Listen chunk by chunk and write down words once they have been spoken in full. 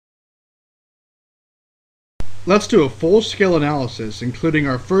Let's do a full-scale analysis, including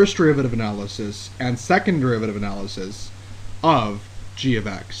our first derivative analysis and second derivative analysis of g of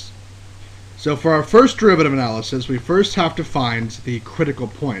x. So for our first derivative analysis, we first have to find the critical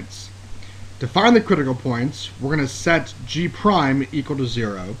points. To find the critical points, we're going to set g prime equal to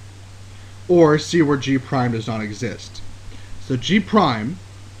 0, or see where g prime does not exist. So g prime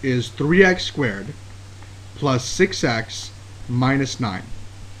is 3x squared plus 6x minus 9.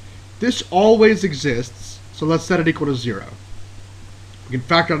 This always exists, so let's set it equal to 0. We can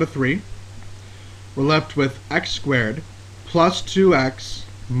factor out a 3. We're left with x squared plus 2x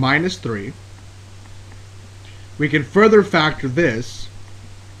minus 3. We can further factor this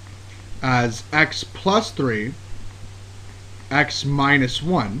as x plus 3, x minus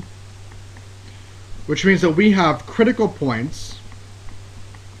 1, which means that we have critical points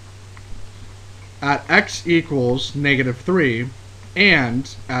at x equals negative 3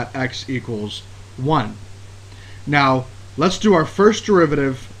 and at x equals 1. Now, let's do our first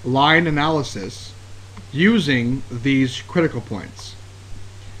derivative line analysis using these critical points.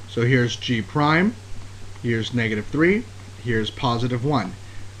 So here's g prime, here's negative 3, here's positive 1.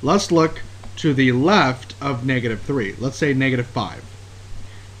 Let's look to the left of negative 3. Let's say negative 5.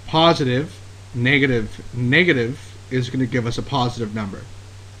 Positive, negative, negative is going to give us a positive number.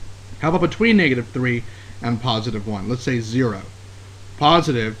 How about between negative 3 and positive 1? Let's say 0.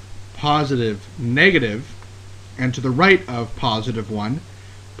 Positive, positive, negative, and to the right of positive 1,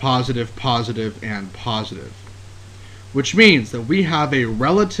 positive, positive, and positive. Which means that we have a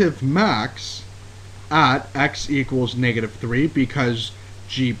relative max at x equals negative 3 because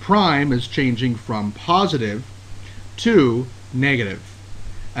g prime is changing from positive to negative.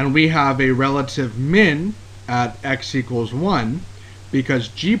 And we have a relative min at x equals 1 because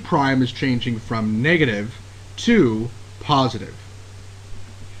g prime is changing from negative to positive.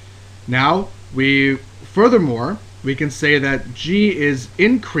 Now, furthermore, we can say that g is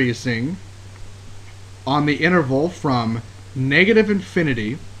increasing on the interval from negative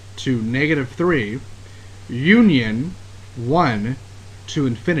infinity to negative 3 union 1 to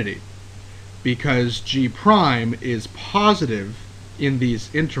infinity because g prime is positive in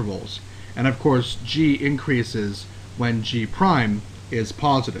these intervals, and of course g increases when g prime is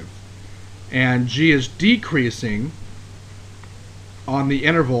positive, and g is decreasing on the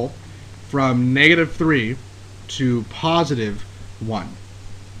interval from negative 3 to positive 1.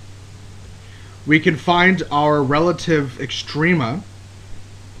 We can find our relative extrema.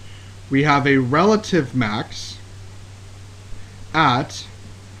 We have a relative max at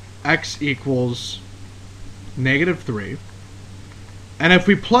x equals negative 3. And if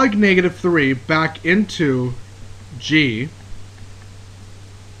we plug negative 3 back into g,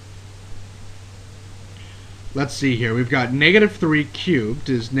 let's see here, we've got negative 3 cubed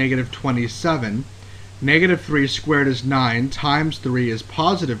is negative 27. Negative 3 squared is 9, times 3 is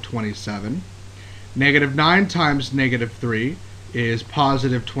positive 27. Negative 9 times negative 3 is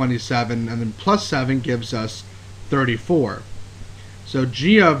positive 27, and then plus 7 gives us 34. So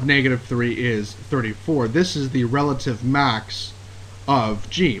g of negative 3 is 34. This is the relative max of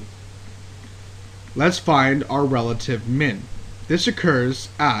g. Let's find our relative min. This occurs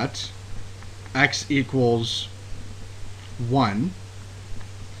at x equals 1.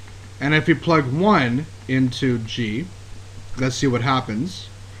 And if we plug 1 into g, let's see what happens.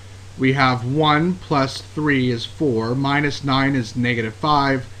 We have 1 plus 3 is 4, minus 9 is negative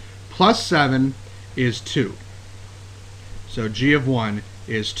 5, plus 7 is 2. So g of 1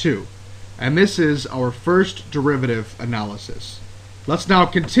 is 2. And this is our first derivative analysis. Let's now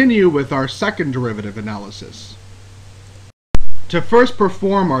continue with our second derivative analysis. To first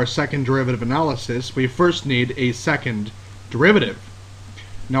perform our second derivative analysis, we first need a second derivative.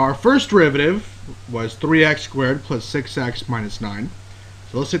 Now our first derivative was 3x squared plus 6x minus 9.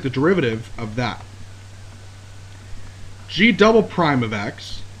 So let's take the derivative of that. G double prime of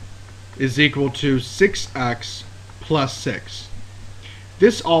x is equal to 6x plus 6.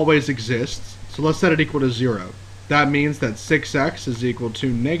 This always exists, so let's set it equal to 0. That means that 6x is equal to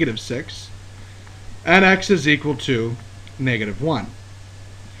negative 6, and x is equal to negative 1.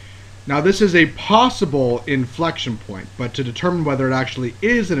 Now this is a possible inflection point, but to determine whether it actually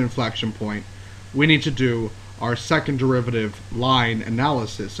is an inflection point, we need to do our second derivative line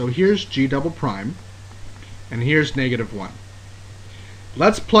analysis. So here's g double prime, and here's negative 1.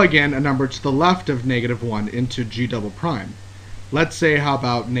 Let's plug in a number to the left of negative 1 into g double prime. Let's say, how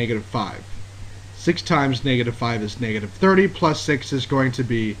about negative 5? 6 times negative 5 is negative 30, plus 6 is going to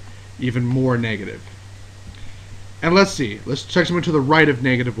be even more negative. And let's see, let's check something to the right of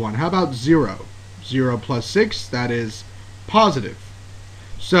negative 1. How about 0? 0 plus 6, that is positive.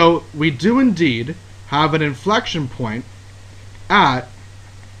 So we do indeed have an inflection point at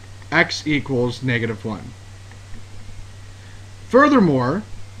x equals -1. Furthermore,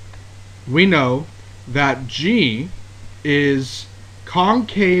 we know that G is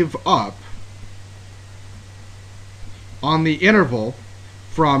concave up on the interval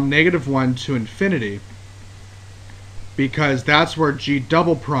from -1 to infinity, because that's where G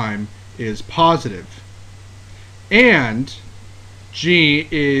double prime is positive. And G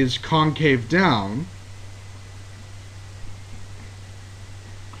is concave down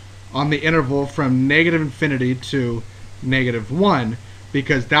on the interval from -infinity to -1,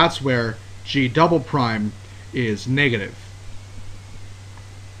 because that's where G double prime is negative.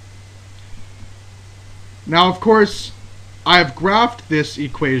 Now, of course, I have graphed this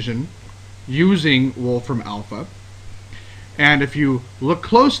equation using Wolfram alpha. And if you look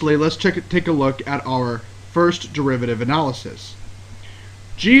closely, let's take a look at our first derivative analysis.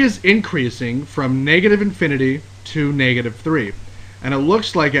 G is increasing from -infinity to -3. And it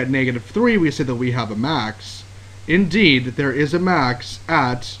looks like at -3 we say that we have a max. Indeed, there is a max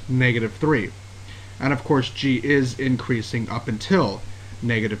at -3. And of course, G is increasing up until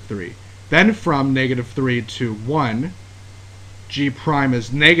 -3. Then from -3 to 1, G prime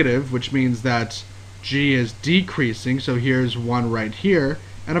is negative, which means that G is decreasing. So here's 1 right here.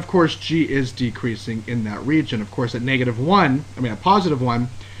 And of course, G is decreasing in that region. Of course, at at +1,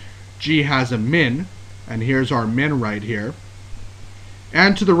 G has a min. And here's our min right here.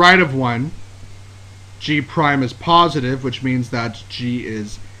 And to the right of 1, G prime is positive, which means that G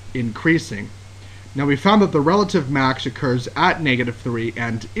is increasing. Now we found that the relative max occurs at -3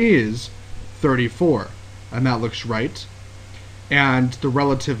 and is 34. And that looks right. And the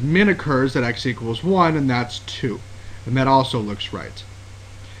relative min occurs at x equals 1, and that's 2. And that also looks right.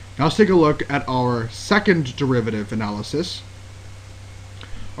 Now let's take a look at our second derivative analysis.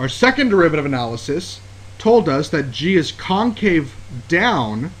 Our second derivative analysis told us that G is concave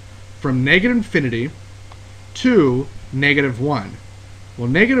down from -infinity to -1. Well,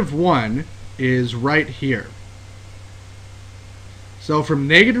 -1 is right here. So from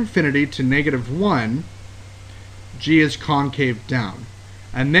 -infinity to -1, G is concave down.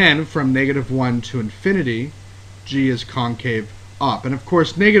 And then from -1 to infinity, G is concave up. And of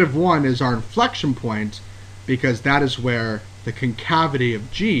course, -1 is our inflection point, because that is where the concavity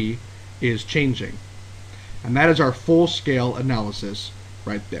of G is changing. And that is our full scale analysis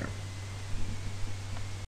right there.